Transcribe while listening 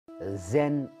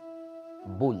जेन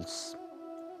bulls,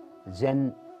 जेन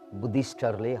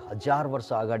बुद्धिस्टहरूले 1000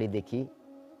 वर्ष अगाडिदेखि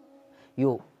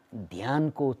यो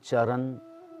ध्यानको चरण,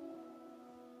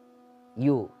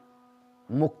 यो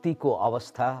मुक्तिको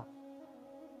अवस्था,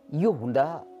 यो हुँदा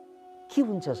के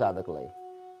हुन्छ साधकलाई,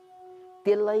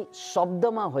 त्यसलाई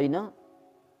शब्दमा होइन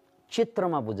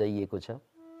चित्रमा बुझाइएको छ।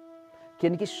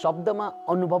 किनकि शब्दमा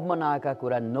अनुभवमा नआएका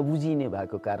कुरा नबुझिने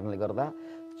भएको कारणले गर्दा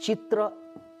चित्र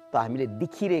त हामीले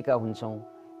देखिरहेका हुन्छौँ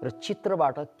र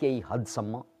चित्रबाट केही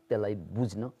हदसम्म त्यसलाई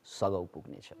बुझ्न सघाउ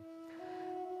पुग्नेछ।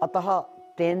 अतः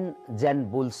 10 जेन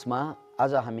बुल्समा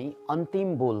आज हामी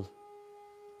अन्तिम बोल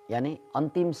यानी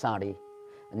अन्तिम साँडे,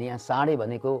 अनि यहाँ साँडे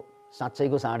भनेको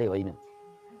साँच्चैको साँडे होइन,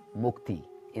 मुक्ति,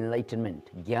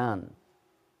 इन्लाइटनमेन्ट, ज्ञान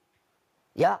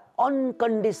या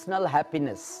अनकन्डिसनल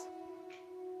ह्याप्पिनेस।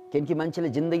 किनकि मान्छेले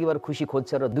जिन्दगीभर खुसी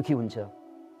खोज्छ र दुखी हुन्छ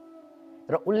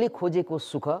र उसले खोजेको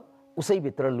सुख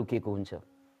उसैभित्र लुकेको हुन्छ,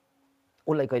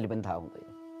 उसलाई कहिले पनि थाहा हुँदैन।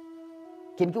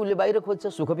 किनकि उसले बाहिर खोज्छ,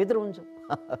 सुखभित्र हुन्छ।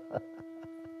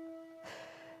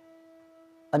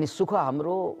 अनि सुख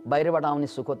हाम्रो बाहिरबाट आउने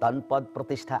सुख, धन पद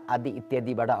प्रतिष्ठा आदि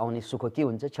इत्यादिबाट आउने सुख के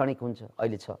हुन्छ? क्षणिक हुन्छ,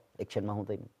 अहिले छ, एकछिनमा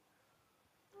हुँदैन।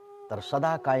 तर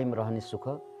सदा कायम रहने सुख,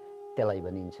 त्यसलाई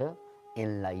भनिन्छ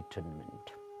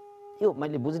इन्लाइटनमेन्ट। यो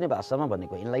मैले बुझ्ने भाषामा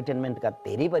भनेको। इन्लाइटनमेन्टका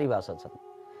धेरै परिभाषा छन्,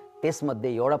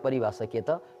 त्यसमध्ये एउटा परिभाषा के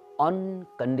त?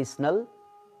 Unconditional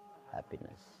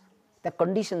happiness. त्यहाँ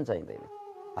कन्डिसन चाहिँदैन।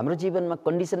 हाम्रो जीवनमा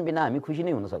कन्डिसन बिना हामी खुसी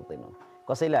नै हुन सक्दैनौँ।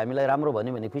 कसैले हामीलाई राम्रो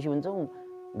भन्यो भने खुसी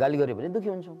हुन्छौँ, गाली गर्यो भने दुखी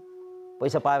हुन्छौँ,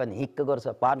 पैसा पायो भने हिक्क गर्छ,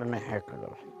 पाएन ह्याक्क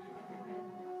गर्छ।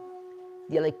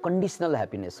 यसलाई कन्डिसनल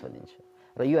ह्याप्पिनेस भनिन्छ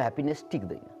र यो ह्याप्पिनेस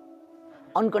टिक्दैन।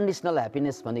 अनकन्डिसनल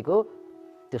ह्याप्पिनेस भनेको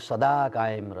त्यो सदा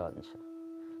कायम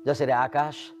रहन्छ। जसरी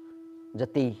आकाश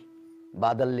जति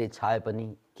बादलले छाए पनि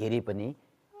घेरे पनि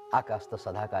आकाश त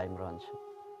सदा कायम रहन्छ।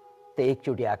 त्यो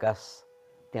एकचोटि आकाश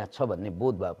त्यहाँ छ भन्ने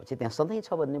बोध भएपछि त्यहाँ सधैँ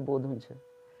छ भन्ने बोध हुन्छ।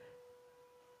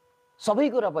 सबै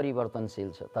कुरा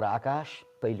परिवर्तनशील छ, तर आकाश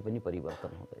कहिले पनि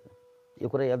परिवर्तन हुँदैन। यो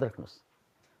कुरा याद राख्नुहोस्।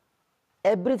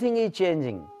 Everything is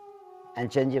changing and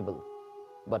changeable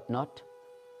but not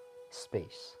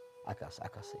space. आकाश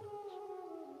आकाशै हुन्छ।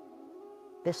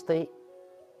 त्यस्तै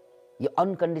यो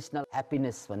अनकन्डिसनल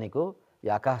ह्याप्पिनेस भनेको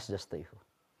यो आकाश जस्तै हो।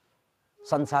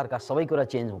 संसारका सबै कुरा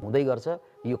चेन्ज हुँदै गर्छ,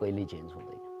 यो कहिल्यै चेन्ज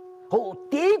हुँदैन। हो,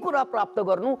 त्यही कुरा प्राप्त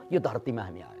गर्नु यो धरतीमा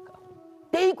हामी आएका हौँ,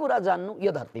 त्यही कुरा जान्नु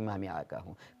यो धरतीमा हामी आएका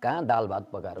हौँ। कहाँ दाल भात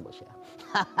पकाएर बस्या,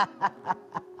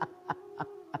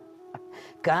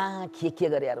 कहाँ के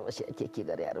गरेर बस्या, के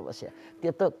गरेर बस्या।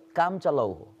 त्यो त काम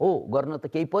चलाउ हो, गर्न त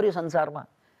केही पर्यो संसारमा,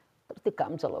 तर त्यो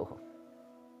काम चलाउ हो।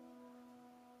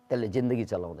 त्यसले जिन्दगी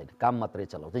चलाउँदैन, काम मात्रै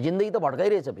चलाउँछ। जिन्दगी त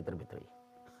भड्काइरहेछ भित्रभित्रै।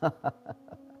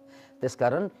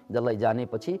 त्यसकारण जसलाई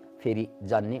जानेपछि फेरि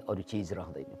जान्ने अरू चिज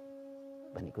रहँदैन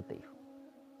भनेको त्यही हो।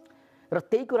 र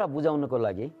त्यही कुरा बुझाउनको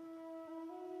लागि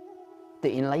त्यो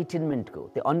इन्लाइटनमेन्टको,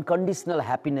 त्यो अनकन्डिसनल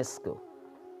ह्याप्पिनेसको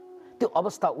त्यो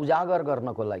अवस्था उजागर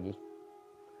गर्नको लागि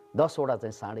 10 वटा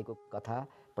चाहिँ साँडेको कथा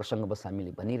प्रसङ्गवश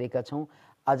हामीले भनिरहेका छौँ।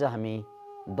 आज हामी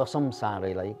 10औं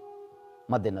साँडेलाई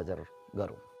मध्यनजर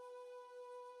गरौँ।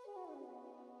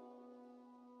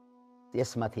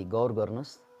 यसमाथि गौर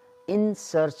गर्नुहोस्। In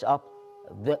search of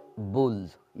the bull,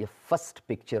 यो फर्स्ट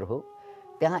पिक्चर हो।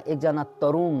 त्यहाँ एकजना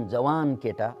तरुण जवान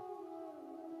केटा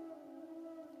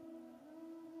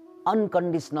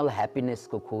अनकन्डिसनल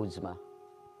ह्याप्पिनेसको खोजमा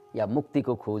या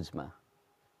मुक्तिको खोजमा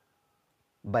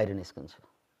बाहिर निस्कन्छ।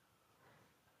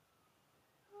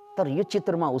 तर यो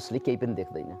चित्रमा उसले केही पनि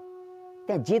देख्दैन।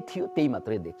 त्यहाँ जे थियो त्यही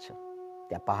मात्रै देख्छ।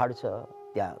 त्यहाँ पहाड छ,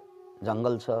 त्यहाँ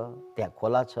जङ्गल छ, त्यहाँ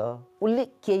खोला छ, उसले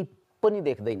केही पनि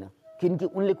देख्दैन। किनकि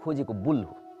उनले खोजेको बुल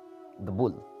हो, द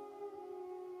बुल।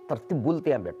 तर त्यो बुल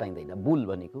त्यहाँ भेट्टाइँदैन। बुल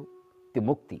भनेको त्यो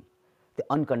मुक्ति, त्यो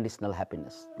अनकन्डिसनल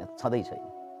ह्याप्पिनेस त्यहाँ छँदै छैन,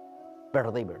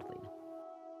 भेट्दैन।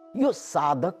 यो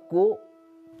साधकको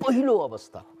पहिलो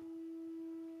अवस्था हो।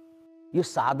 यो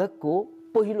साधकको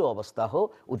पहिलो अवस्था हो।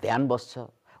 ऊ ध्यान बस्छ,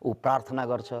 ऊ प्रार्थना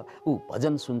गर्छ, ऊ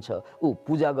भजन सुन्छ, ऊ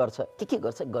पूजा गर्छ, के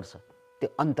गर्छ त्यो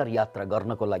अन्तर्यात्रा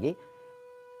गर्नको लागि।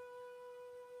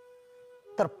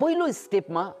 तर पहिलो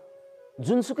स्टेपमा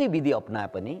जुनसुकै विधि अपनाए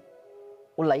पनि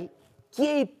उसलाई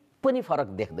केही पनि फरक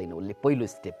देख्दैन। उसले पहिलो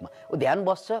स्टेपमा ऊ ध्यान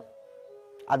बस्छ,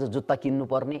 आज जुत्ता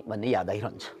किन्नुपर्ने भन्ने याद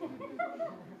आइरहन्छ।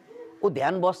 ऊ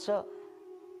ध्यान बस्छ,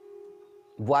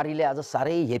 बुहारीले आज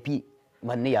साह्रै हेपी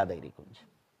भन्ने याद आइरहेको हुन्छ।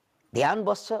 ध्यान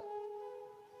बस्छ,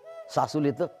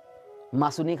 सासूले त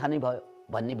मासु नै खाने भयो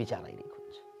भन्ने विचार आइरहेको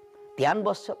हुन्छ। ध्यान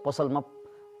बस्छ, पसलमा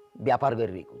व्यापार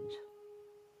गरिरहेको हुन्छ।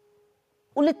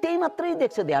 उसले त्यही मात्रै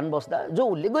देख्छ ध्यान बस्दा, जो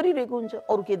उसले गरिरहेको हुन्छ।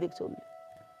 अरू के देख्छ उसले?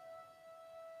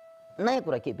 नयाँ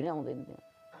कुरा केही पनि आउँदैन त्यहाँ।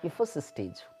 यो फर्स्ट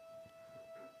स्टेज हो।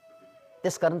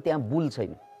 त्यसकारण त्यहाँ बुल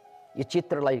छैन, यो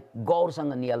चित्रलाई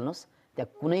गौरसँग निहाल्नुहोस्, त्यहाँ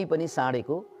कुनै पनि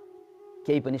साँडेको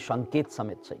केही पनि सङ्केत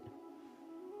समेत छैन।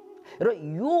 र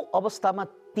यो अवस्थामा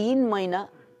 3 महिना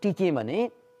टिके भने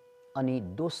अनि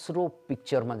दोस्रो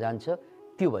पिक्चरमा जान्छ,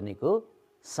 त्यो भनेको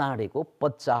साँडेको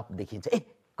पच्चाप देखिन्छ।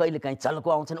 कहिलेकाहीँ चल्को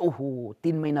आउँछन्, ओहो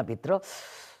 3 महिनाभित्र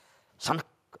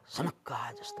सनक्क सनक्क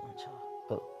आए जस्तो हुन्छ,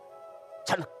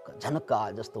 झनक्क झनक्क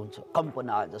आए जस्तो हुन्छ, कम्पन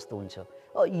आए जस्तो हुन्छ।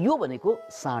 यो भनेको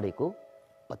साँडेको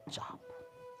पच्चाप।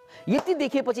 यति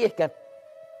देखेपछि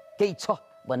केही छ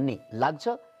भन्ने लाग्छ,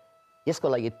 यसको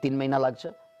लागि 3 महिना लाग्छ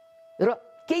र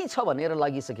केही छ भनेर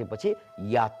लागिसकेपछि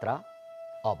यात्रा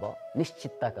अब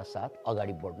निश्चितताका साथ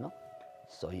अगाडि बढ्न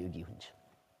सहयोगी हुन्छ।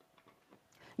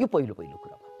 यो पहिलो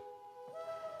कुरा भयो।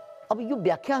 अब यो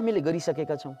व्याख्या हामीले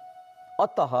गरिसकेका छौँ।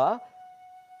 अतः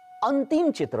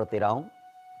अन्तिम चित्रतिर आउँ,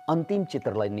 अन्तिम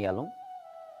चित्रलाई निहालौँ।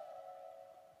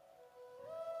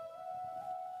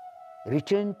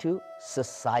 Return to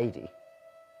society.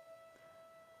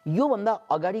 योभन्दा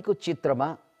अगाडिको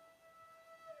चित्रमा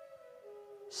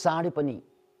साँडे पनि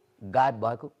गायब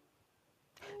भएको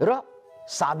र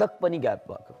साधक पनि गायब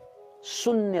भएको।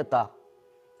 शून्यता,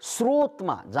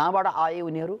 स्रोतमा जहाँबाट आए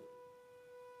उनीहरू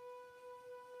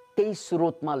त्यही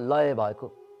स्रोतमा लय भएको,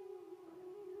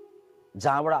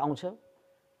 जहाँबाट आउँछ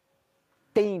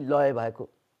त्यही लय भएको।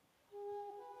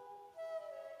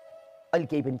 अहिले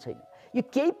केही पनि छैन। यो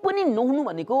केही पनि नहुनु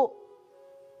भनेको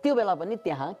त्यो बेला पनि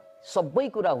त्यहाँ सबै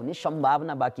कुरा हुने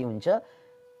सम्भावना बाँकी हुन्छ।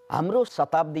 हाम्रो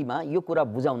शताब्दीमा यो कुरा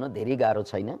बुझाउन धेरै गाह्रो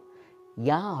छैन।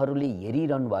 यहाँहरूले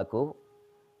हेरिरहनु भएको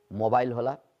मोबाइल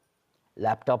होला,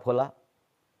 ल्यापटप होला,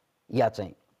 या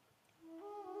चाहिँ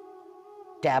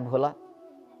ट्याब होला,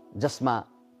 जसमा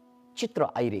चित्र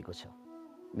आइरहेको छ।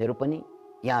 मेरो पनि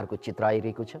यहाँहरूको चित्र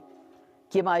आइरहेको छ।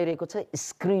 केमा आइरहेको छ?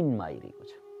 स्क्रिनमा आइरहेको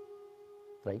छ,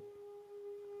 राइट?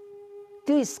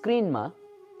 त्यो स्क्रिनमा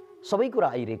सबै कुरा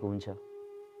आइरहेको हुन्छ,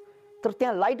 तर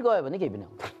त्यहाँ लाइट गयो भने केही पनि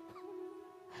आउँदैन।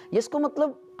 यसको मतलब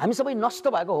हामी सबै नष्ट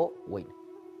भएको हो? होइन।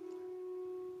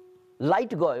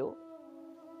 लाइट गयो,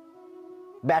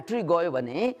 ब्याट्री गयो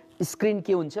भने स्क्रिन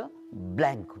के हुन्छ?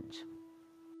 ब्ल्याङ्क हुन्छ।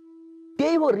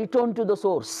 त्यही हो रिटर्न टु द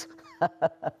सोर्स।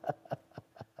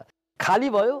 खाली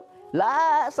भयो,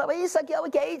 ला सबै सक्यो, अब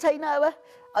केही छैन, अब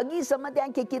अघिसम्म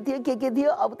त्यहाँ के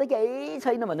थियो, अब त केही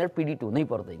छैन भनेर पीडित हुनै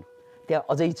पर्दैन। त्यहाँ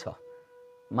अझै छ,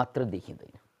 मात्र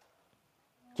देखिँदैन,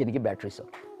 किनकि ब्याट्री छ।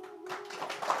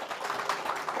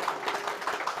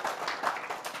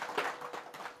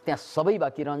 त्यहाँ सबै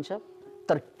बाँकी रहन्छ,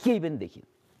 तर केही पनि देखिँदैन।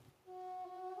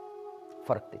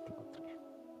 फरक त्यति मात्र।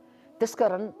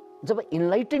 त्यसकारण जब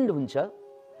इन्लाइटेन्ड हुन्छ,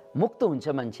 मुक्त हुन्छ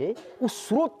मान्छे, ऊ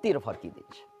स्रोततिर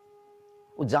फर्किदिन्छ।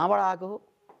 ऊ जहाँबाट आएको हो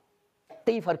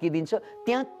त्यही फर्किदिन्छ।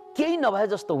 त्यहाँ केही नभए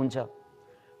जस्तो हुन्छ,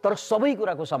 तर सबै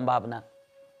कुराको सम्भावना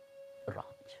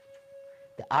रहन्छ।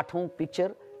 त्यो 8औं पिक्चर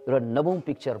र 9औं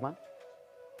पिक्चरमा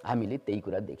हामीले त्यही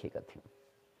कुरा देखेका थियौँ।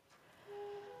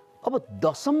 अब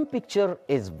 10औं पिक्चर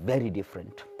इज भेरी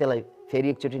डिफरेन्ट। त्यसलाई फेरि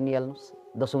एकचोटि निहाल्नुहोस्,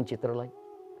 10औं चित्रलाई।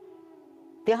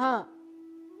 त्यहाँ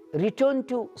रिटर्न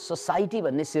टु सोसाइटी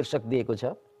भन्ने शीर्षक दिएको छ।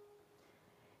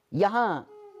 यहाँ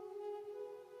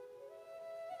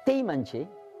त्यही मान्छे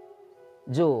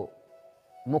जो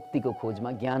मुक्तिको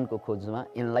खोजमा, ज्ञानको खोजमा,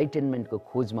 इन्लाइटेनमेन्टको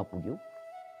खोजमा पुग्यो,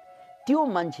 त्यो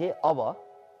मान्छे अब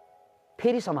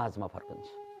फेरि समाजमा फर्कन्छ।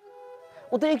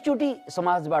 ऊ त एकचोटि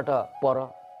समाजबाट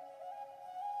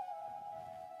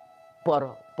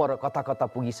पर कता कता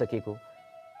पुगिसकेको।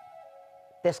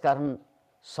 त्यसकारण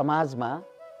समाजमा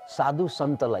साधु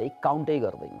सन्तलाई काउन्टै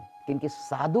गर्दैन, किनकि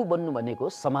साधु बन्नु भनेको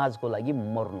समाजको लागि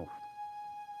मर्नु।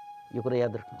 यो कुरा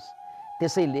याद राख्नुहोस्।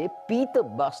 त्यसैले पीत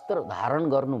वस्त्र धारण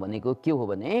गर्नु भनेको के हो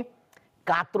भने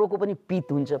कात्रोको पनि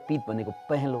पीत हुन्छ, पीत भनेको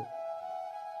पहेँलो।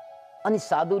 अनि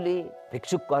साधुले,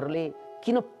 भिक्षुकहरूले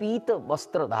किन पीत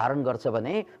वस्त्र धारण गर्छ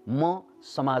भने म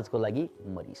समाजको लागि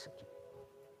मरिसकेँ,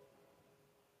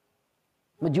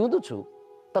 म जिउँदो छु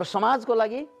तर समाजको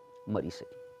लागि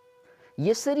मरिसकेँ।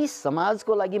 यसरी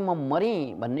समाजको लागि म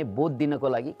मरेँ भन्ने बोध दिनको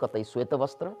लागि कतै श्वेत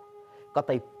वस्त्र,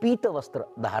 कतै पीत वस्त्र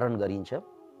धारण गरिन्छ।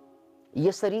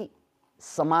 यसरी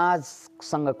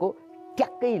समाजसँगको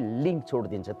ट्याक्कै लिङ्क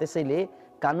छोडिदिन्छ। त्यसैले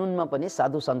कानुनमा पनि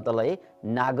साधु सन्तलाई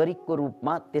नागरिकको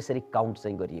रूपमा त्यसरी काउन्ट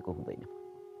चाहिँ गरिएको हुँदैन।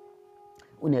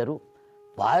 उनीहरू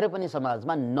भएर पनि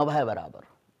समाजमा नभए बराबर।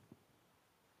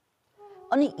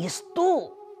 अनि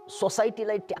यस्तो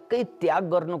सोसाइटीलाई ट्याक्कै त्याग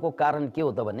गर्नुको कारण के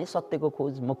हो त भने सत्यको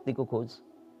खोज, मुक्तिको खोज।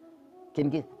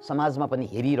 किनकि समाजमा पनि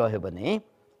हेरिरह्यो भने,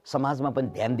 समाजमा पनि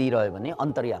ध्यान दिइरह्यो भने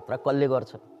अन्तर्यात्रा कसले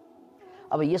गर्छ?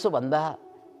 अब यसो भन्दा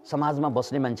समाजमा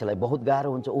बस्ने मान्छेलाई बहुत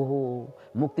गाह्रो हुन्छ। ओहो,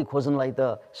 मुक्ति खोज्नलाई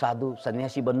त साधु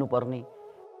सन्यासी बन्नुपर्ने,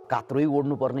 कात्रै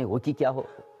ओढ्नुपर्ने हो कि क्या हो?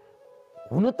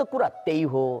 हुन त कुरा त्यही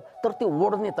हो, तर त्यो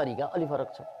ओढ्ने तरिका अलि फरक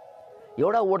छ।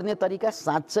 एउटा ओढ्ने तरिका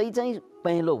साँच्चै चाहिँ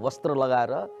पहेँलो वस्त्र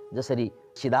लगाएर, जसरी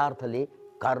सिद्धार्थले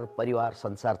घर परिवार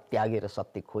संसार त्यागेर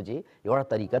सत्य खोजे, एउटा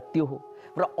तरिका त्यो हो।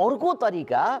 र अर्को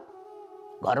तरिका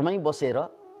घरमै बसेर,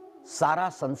 सारा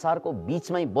संसारको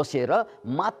बीचमै बसेर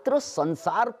मात्र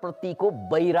संसारप्रतिको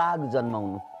वैराग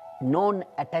जन्माउनु, नन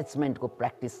एट्याचमेन्टको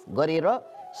प्र्याक्टिस गरेर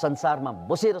संसारमा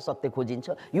बसेर सत्य खोजिन्छ,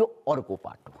 यो अर्को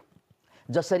पाटो।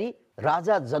 जसरी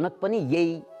राजा जनक पनि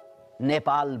यही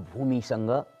नेपाल भूमिसँग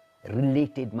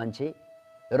रिलेटेड मान्छे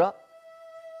र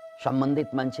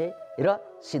सम्बन्धित मान्छे, र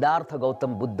सिद्धार्थ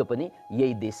गौतम बुद्ध पनि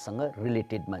यही देशसँग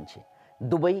रिलेटेड मान्छे,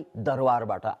 दुवै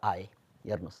दरबारबाट आए।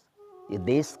 हेर्नुहोस्, यो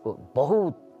देशको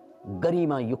बहुत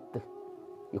गरिमायुक्त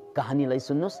यो कहानीलाई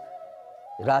सुन्नुहोस्।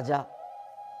 राजा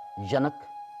जनक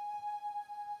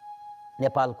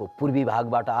नेपालको पूर्वी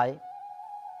भागबाट आए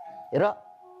र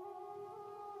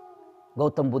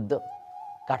गौतम बुद्ध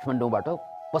काठमाडौँबाट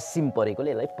पश्चिम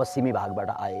परेकोले यसलाई पश्चिमी भागबाट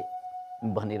आए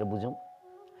भनेर बुझौँ।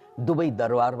 दुवै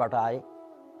दरबारबाट आए,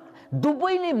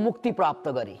 दुवैले मुक्ति प्राप्त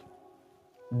गरे,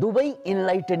 दुवै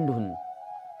इनलाइटेन्ड हुन्,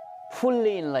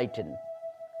 फुल्ली इनलाइटेन्ड,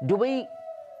 दुवै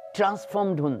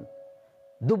ट्रान्सफर्मड हुन्,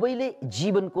 दुवैले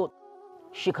जीवनको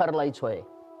शिखरलाई छोए।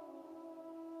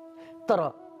 तर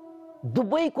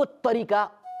दुवैको तरिका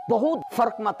बहुत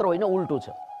फरक मात्र होइन, उल्टो छ।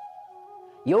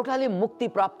 एउटाले मुक्ति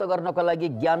प्राप्त गर्नको लागि,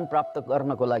 ज्ञान प्राप्त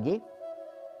गर्नको लागि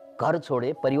घर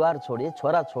छोडे, परिवार छोडे,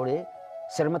 छोरा छोडे,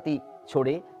 श्रीमती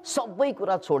छोडे, सबै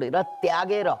कुरा छोडेर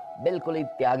त्यागेर, बिल्कुलै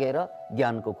त्यागेर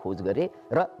ज्ञानको खोज गरे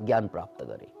र ज्ञान प्राप्त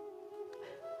गरे।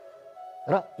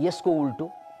 र यसको उल्टो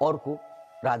अर्को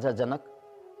राजा जनक,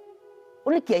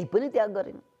 उनले केही पनि त्याग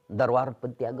गरेनन्, दरबार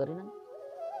पनि त्याग गरेनन्,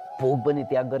 भोग पनि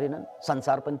त्याग गरेनन्,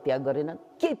 संसार पनि त्याग गरेनन्,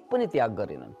 केही पनि त्याग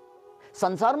गरेनन्।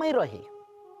 संसारमै रहे,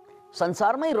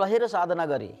 संसारमै रहेर साधना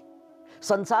गरे,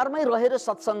 संसारमै रहेर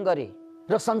सत्सङ्ग गरे,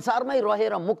 र संसारमै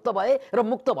रहेर मुक्त भए, र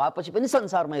मुक्त भएपछि पनि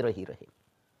संसारमै रहिरहे।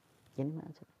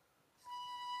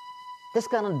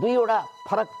 त्यसकारण दुईवटा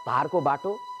फरक धारको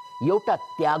बाटो, एउटा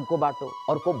त्यागको बाटो,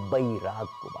 अर्को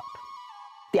वैरागको बाटो।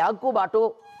 त्यागको बाटो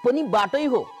पनि बाटै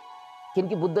हो,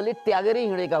 किनकि बुद्धले त्यागेरै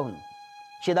हिँडेका हुन्,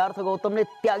 सिद्धार्थ गौतमले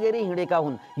त्यागेरै हिँडेका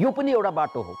हुन्। यो पनि एउटा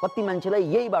बाटो हो। कति मान्छेलाई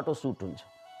यही बाटो सुट हुन्छ,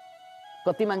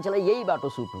 कति मान्छेलाई यही बाटो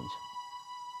सुट हुन्छ,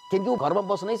 किनकि ऊ घरमा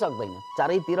बस्नै सक्दैन,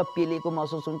 चारैतिर पेलेको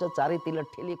महसुस हुन्छ, चारैतिर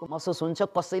ठेलेको महसुस हुन्छ,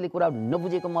 कसैले कुरा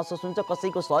नबुझेको महसुस हुन्छ,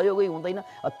 कसैको सहयोगै हुँदैन।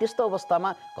 त्यस्तो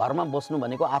अवस्थामा घरमा बस्नु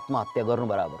भनेको आत्महत्या गर्नु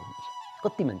बराबर हुन्छ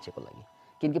कति मान्छेको लागि,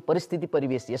 किनकि परिस्थिति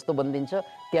परिवेश यस्तो बनिदिन्छ,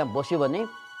 त्यहाँ बस्यो भने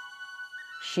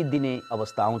सिद्धिने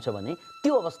अवस्था आउँछ भने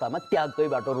त्यो अवस्थामा त्यागकै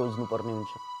बाटो रोज्नुपर्ने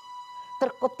हुन्छ। तर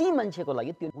कति मान्छेको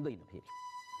लागि त्यो हुँदैन। फेरि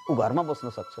ऊ घरमा बस्न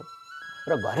सक्छ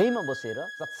र घरैमा बसेर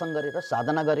सत्सङ्ग गरेर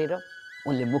साधना गरेर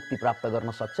उनले मुक्ति प्राप्त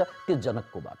गर्न सक्छ। त्यो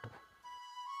जनकको बाटो।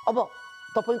 अब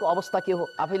तपाईँको अवस्था के हो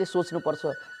आफैले सोच्नुपर्छ,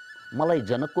 मलाई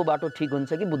जनकको बाटो ठिक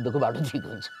हुन्छ कि बुद्धको बाटो ठिक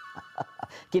हुन्छ?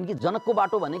 किनकि जनकको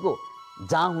बाटो भनेको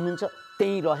जहाँ हुनुहुन्छ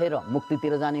त्यहीँ रहेर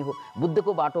मुक्तितिर जाने हो,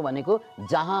 बुद्धको बाटो भनेको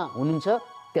जहाँ हुनुहुन्छ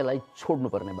त्यसलाई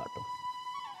छोड्नुपर्ने बाटो।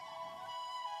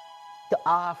 त्यो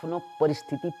आफ्नो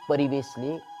परिस्थिति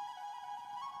परिवेशले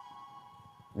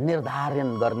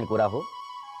निर्धारण गर्ने कुरा हो।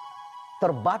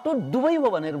 तर बाटो दुवै हो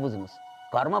भनेर बुझ्नुहोस्।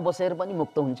 घरमा बसेर पनि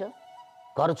मुक्त हुन्छ,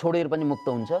 घर छोडेर पनि मुक्त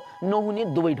हुन्छ, नहुने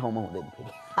दुवै ठाउँमा हुँदैन।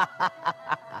 फेरि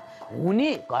हुने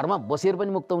घरमा बसेर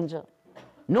पनि मुक्त हुन्छ,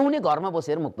 नहुने घरमा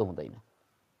बसेर मुक्त हुँदैन।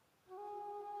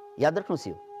 याद राख्नुहोस्,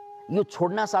 यो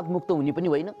छोड्ना साथ मुक्त हुने पनि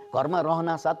होइन, घरमा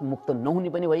रहना साथ मुक्त नहुने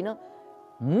पनि होइन।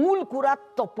 मूल कुरा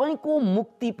तपाईको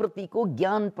मुक्ति प्रतिको,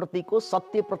 ज्ञान प्रतिको,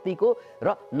 सत्य प्रतिको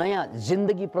र नयाँ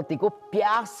जिन्दगी प्रतिको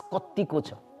प्यास कतिको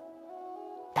छ।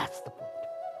 That's the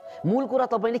point. मूल कुरा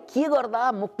तपाईले के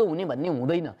गर्दा मुक्त हुने भन्ने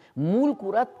हुँदैन। मूल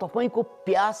कुरा तपाईको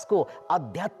प्यासको,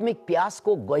 आध्यात्मिक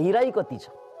प्यासको गहिराई कति छ।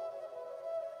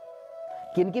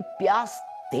 किनकि प्यास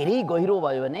धेरै गहिरो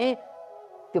भयो भने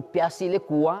त्यो प्यासीले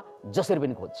कुवा जसरी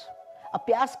पनि खोज्छ। अब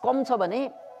प्यास कम छ भने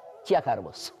चिया खाएर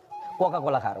बस्छ, कोका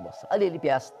कोला खाएर बस्छ। अलिअलि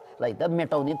प्यासलाई त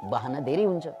मेटाउने बहाना धेरै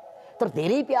हुन्छ। तर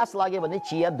धेरै प्यास लाग्यो भने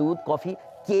चिया, दुध, कफी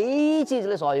केही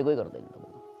चिजले सहयोगै गर्दैन।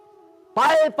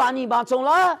 पाए पानी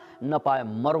बाँचौँला, नपाए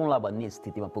मरौँला भन्ने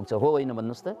स्थितिमा पुग्छ। हो होइन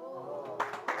भन्नुहोस् त?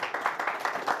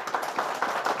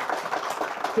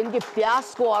 किनकि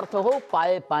प्यासको अर्थ हो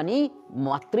पाए पानी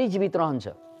मात्रै जीवित रहन्छ,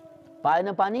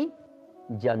 पाएन पानी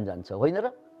ज्यान जान्छ, होइन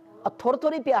र? थोरै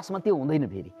थोरै प्यासमा त्यो हुँदैन।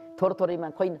 फेरि थोरै थोरैमा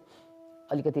खैन,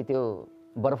 अलिकति त्यो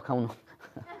बरफ खाउन,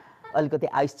 अलिकति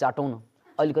आइस चाटौँ,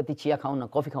 अलिकति चिया खाउँ न,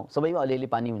 कफी खाउँ, सबैमा अलिअलि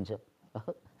पानी हुन्छ।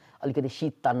 अलिकति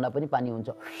शीत तान्दा पनि पानी हुन्छ।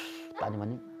 पानी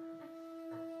भने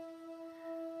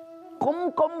कम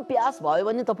कम प्यास भयो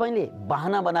भने तपाईले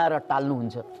बहाना बनाएर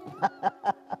टाल्नुहुन्छ।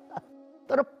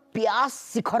 तर प्यास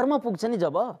शिखरमा पुग्छ नि,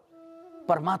 जब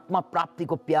परमात्मा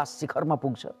प्राप्तिको प्यास शिखरमा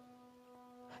पुग्छ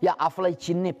या आफूलाई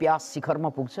चिन्ने प्यास शिखरमा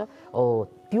पुग्छ,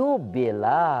 त्यो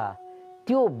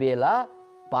बेला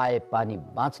पाए पानी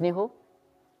बाँच्ने हो,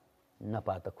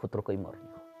 नपाए त खुत्रोकै मर्ने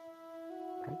हो।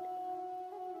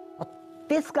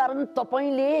 त्यसकारण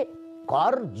तपाईले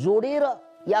घर जोडेर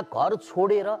या घर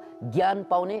छोडेर ज्ञान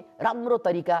पाउने राम्रो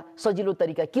तरिका, सजिलो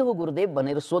तरिका के हो गुरुदेव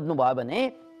भनेर सोध्नु भयो भने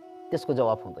त्यसको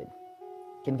जवाफ हुँदैन।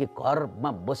 किनकि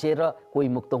घरमा बसेर कोही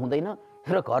मुक्त हुँदैन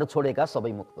र घर छोडेका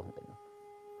सबै मुक्त हुँदैन,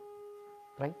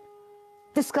 राइट?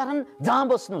 त्यसकारण जहाँ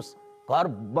बस्नुस्,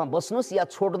 घरमा बस्नुस् या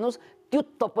छोड्नुस्, त्यो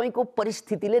तपाईको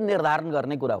परिस्थितिले निर्धारण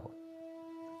गर्ने कुरा हो,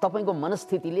 तपाईको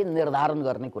मनस्थितिले निर्धारण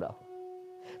गर्ने कुरा हो।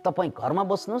 तपाई घरमा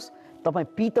बस्नुस्, तपाई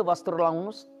पीत वस्त्र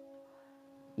लाउनुस्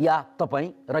या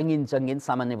तपाई रंगीन चंगीन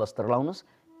सामान्य वस्त्र लाउनुस्,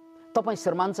 तपाई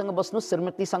श्रीमानसँग बस्नुस्,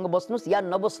 श्रीमतीसँग बस्नुस् या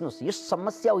नबस्नुस्, यो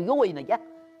समस्या यो होइन क्या।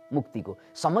 मुक्तिको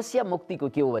समस्या, मुक्तिको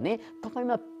के हो भने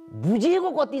तपाईमा बुझेको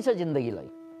कति छ जिन्दगीलाई,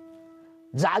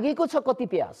 जागेको छ कति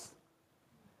प्यास।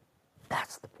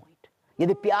 That's the point.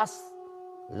 यदि प्यास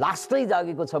लास्टै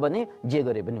जागेको छ भने जे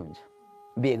गरे पनि हुन्छ,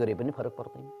 बिहे गरे पनि फरक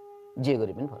पर्दैन, जे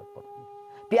गरे पनि फरक पर्दैन।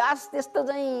 प्यास त्यस्तो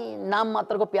चाहिँ नाम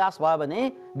मात्रको प्यास भयो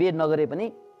भने बिहे नगरे पनि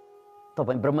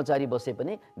तपाई ब्रह्मचारी बसे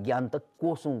पनि ज्ञान त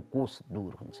कोसौं कोस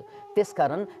दूर हुन्छ।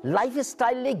 त्यसकारण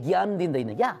लाइफस्टाइलले ज्ञान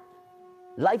दिँदैन क्या,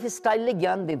 लाइफस्टाइलले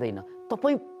ज्ञान दिँदैन,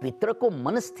 तपाई भित्रको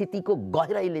मनस्थितिको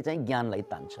गहिराईले चाहिँ ज्ञानलाई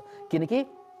तान्छ। किनकि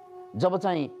जब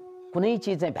चाहिँ कुनै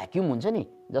चीज चाहिँ भ्याक्युम हुन्छ नि,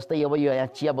 जस्तै अब यो यहाँ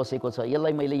चिया बसेको छ,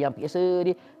 यसलाई मैले यहाँ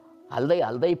यसरी हाल्दै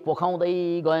हाल्दै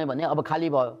पोखाउँदै गएँ भने अब खाली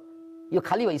भयो। यो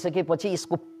खाली भइसकेपछि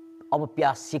यसको अब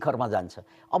प्यास शिखरमा जान्छ।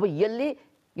 अब यसले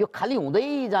यो खाली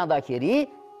हुँदै जाँदाखेरि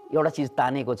एउटा चीज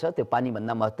तानेको छ, त्यो पानी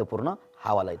भन्दा महत्त्वपूर्ण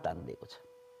हावालाई तानिदिएको छ,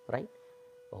 राइट?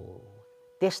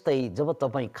 त्यस्तै जब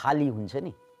तपाई खाली हुन्छ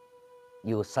नि,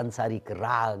 यो सांसारिक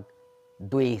राग,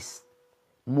 द्वेष,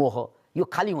 मोह यो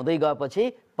खाली हुँदै गएपछि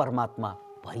परमात्मा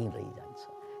भरिँदै जान्छ।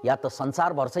 या त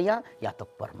संसार भर्छ यहाँ, या त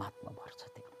परमात्मा भर्छ।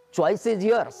 त्यो चोइस इज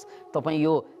योर्स। तपाई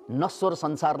यो नश्वर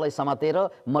संसारलाई समातेर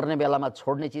मर्ने बेलामा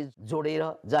छोड्ने चीज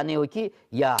जोडेर जाने हो कि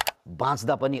या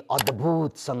बाँच्दा पनि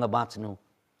अद्भुतसँग बाँच्नु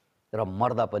र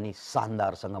मर्दा पनि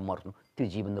शानदारसँग मर्नु, त्यो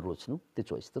जीवन रोज्नु, त्यो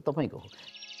चोइस त तपाईको हो।